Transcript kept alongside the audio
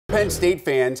Penn State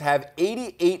fans have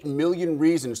 88 million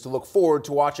reasons to look forward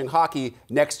to watching hockey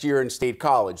next year in State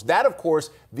College. That, of course,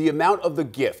 the amount of the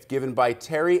gift given by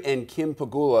Terry and Kim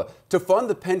Pegula to fund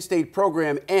the Penn State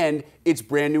program and its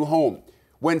brand new home.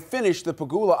 When finished, the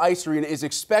Pegula Ice Arena is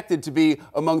expected to be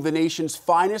among the nation's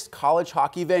finest college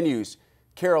hockey venues.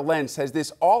 Carol Lentz has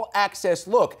this all-access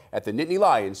look at the Nittany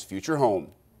Lions' future home.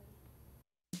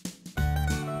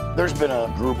 There's been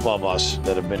a group of us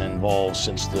that have been involved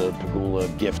since the Pegula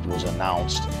gift was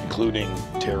announced, including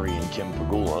Terry and Kim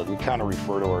Pegula. We kind of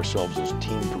refer to ourselves as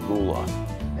Team Pegula,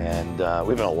 and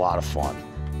we've had a lot of fun.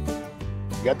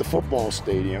 You got the football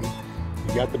stadium,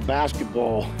 you got the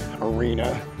basketball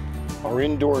arena, our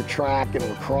indoor track and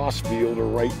lacrosse field are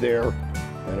right there,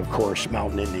 and of course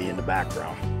Mount Nittany in the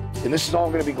background. And this is all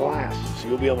going to be glass, so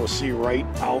you'll be able to see right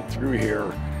out through here.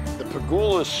 The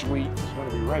Pegula suite is going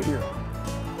to be right here,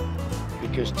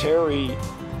 because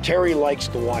Terry likes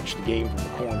to watch the game from the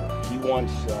corner. He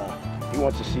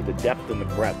wants to see the depth and the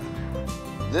breadth.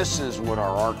 This is what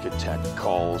our architect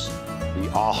calls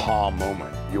the aha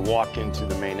moment. You walk into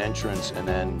the main entrance and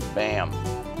then bam.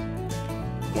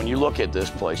 When you look at this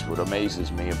place, what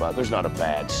amazes me about there's not a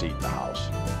bad seat in the house.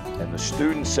 And the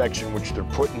student section, which they're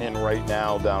putting in right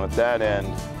now down at that end,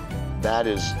 that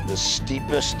is the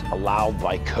steepest allowed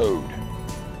by code.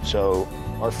 So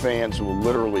our fans will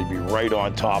literally be right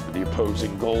on top of the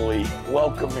opposing goalie,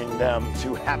 welcoming them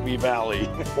to Happy Valley,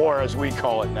 or as we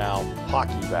call it now,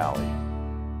 Hockey Valley.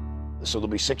 So there'll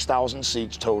be 6,000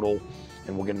 seats total,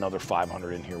 and we'll get another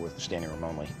 500 in here with the standing room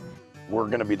only. We're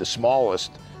gonna be the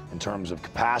smallest in terms of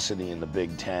capacity in the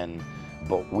Big Ten,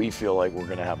 but we feel like we're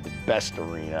gonna have the best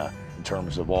arena in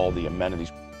terms of all the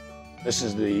amenities. This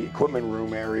is the equipment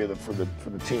room area for the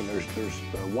team. There's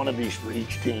one of these for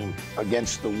each team.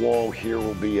 Against the wall here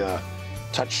will be a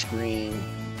touch screen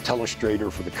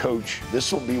telestrator for the coach.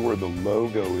 This will be where the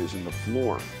logo is in the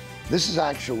floor. This is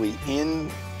actually in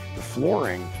the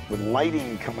flooring with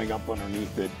lighting coming up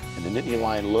underneath it, and the Nittany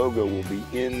Lion logo will be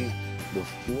in the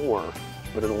floor,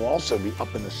 but it'll also be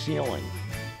up in the ceiling.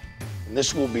 And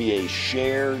this will be a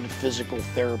shared physical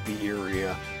therapy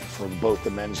area for both the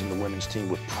men's and the women's team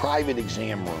with private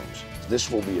exam rooms.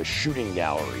 This will be a shooting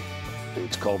gallery.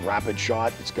 It's called Rapid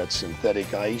Shot. It's got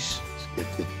synthetic ice. It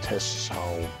tests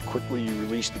how quickly you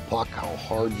release the puck, how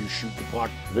hard you shoot the puck.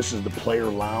 This is the player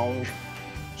lounge.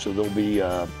 So there'll be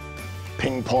a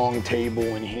ping pong table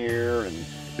in here and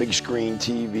big screen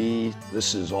TV.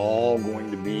 This is all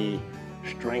going to be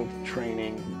strength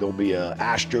training. There'll be a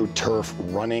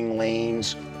AstroTurf running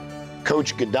lanes.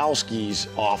 Coach Godowski's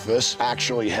office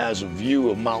actually has a view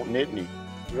of Mount Nittany.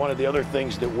 One of the other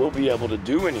things that we'll be able to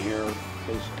do in here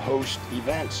is host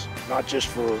events, not just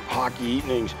for hockey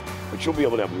evenings, but you'll be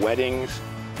able to have weddings,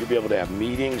 you'll be able to have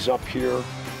meetings up here.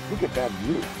 Look at that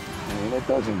view. I mean, it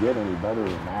doesn't get any better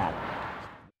than that.